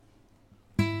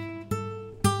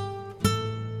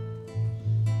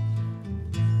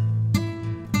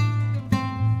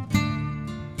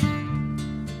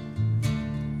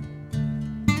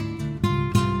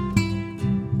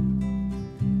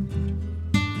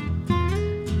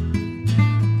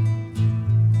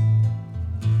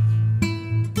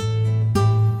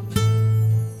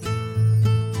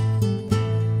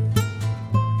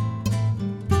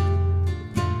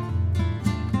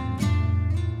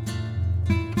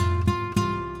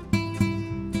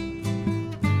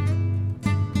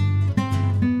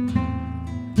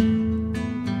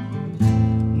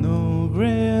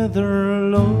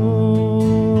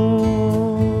love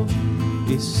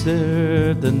is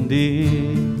there than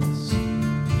this,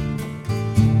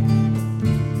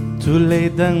 to lay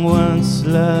down one's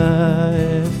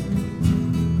life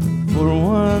for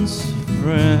one's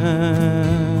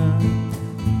friend.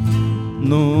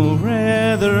 No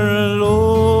rather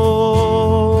love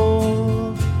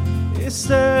is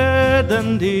there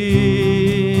than this,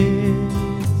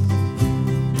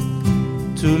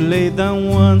 to lay down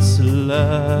one's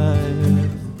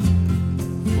life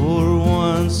for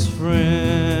one's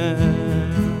friend.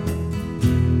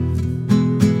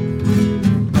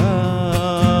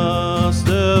 As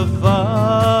the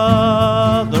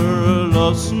Father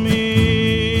loves me,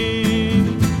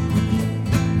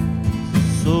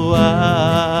 so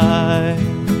I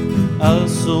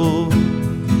also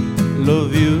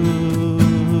love you.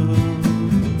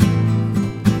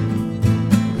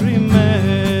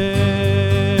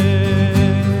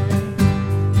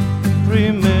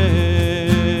 Remain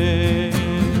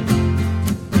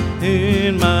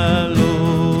in my love.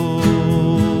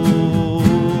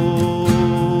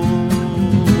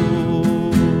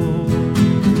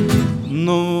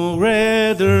 No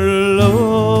greater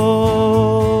love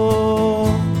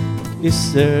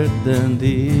is there than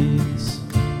this,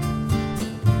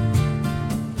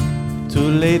 to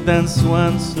lay down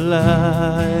one's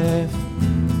life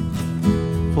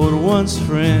for one's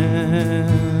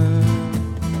friend.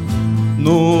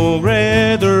 No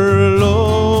greater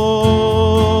love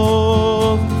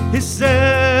is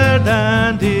there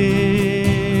than this,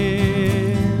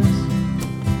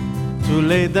 to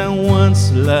lay down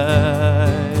one's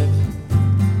life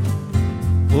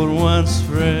for one's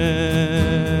friend.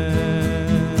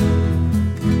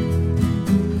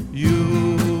 You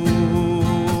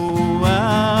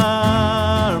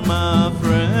are my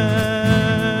friend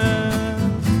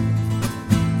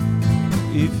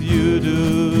if you do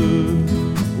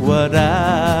what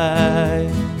I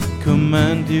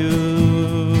command you.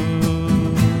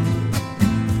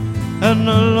 I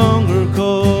no longer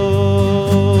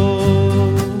call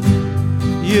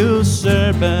you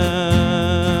servants,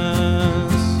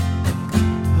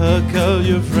 I call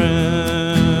you friends.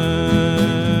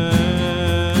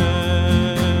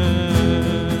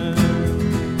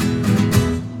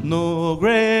 No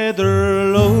greater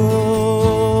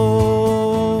love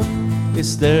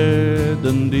is there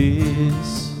than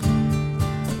this,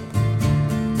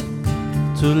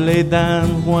 to lay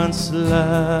down one's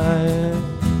life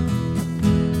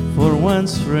for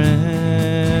one's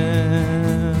friend.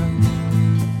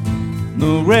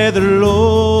 No greater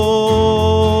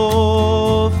love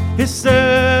is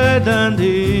there than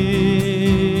this,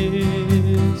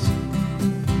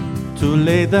 to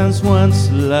lay down one's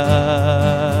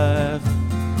life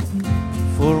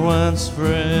for one's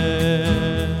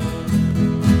friend.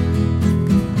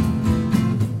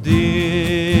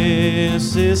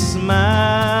 This is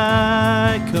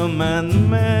my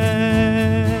commandment,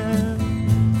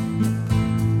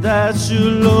 that you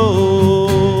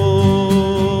love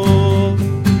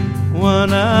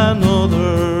one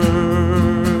another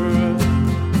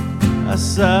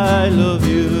as I love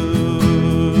you.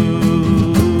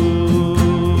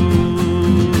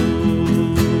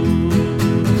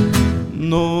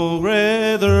 No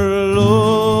greater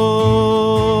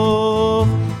love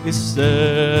is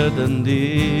there than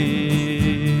this,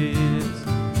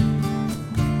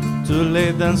 to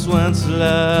lay down one's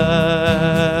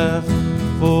life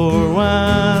for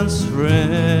one's friend.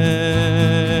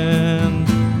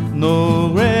 No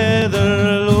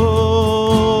greater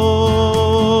love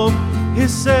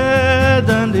is there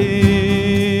than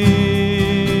this,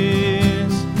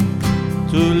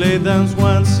 to lay down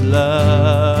one's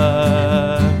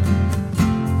life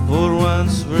for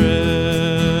one's friend.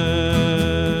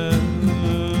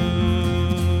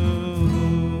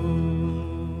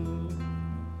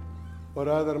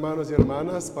 Orad, hermanos y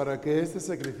hermanas, para que este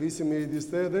sacrificio mío y de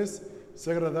ustedes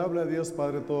sea agradable a Dios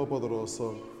Padre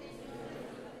Todopoderoso.